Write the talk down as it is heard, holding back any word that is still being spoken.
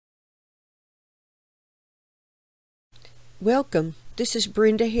Welcome, this is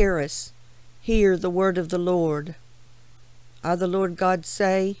Brenda Harris. Hear the word of the Lord. I, the Lord God,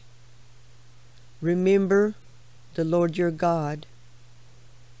 say, remember the Lord your God.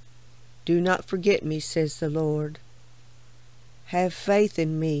 Do not forget me, says the Lord. Have faith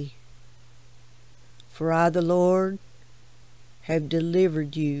in me, for I, the Lord, have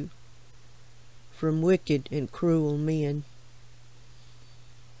delivered you from wicked and cruel men.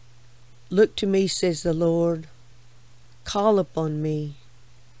 Look to me, says the Lord. Call upon me.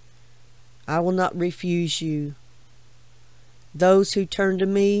 I will not refuse you. Those who turn to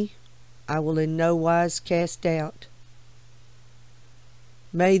me, I will in no wise cast out.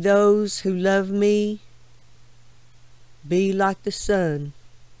 May those who love me be like the sun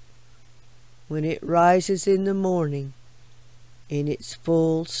when it rises in the morning in its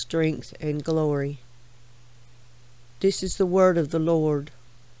full strength and glory. This is the word of the Lord.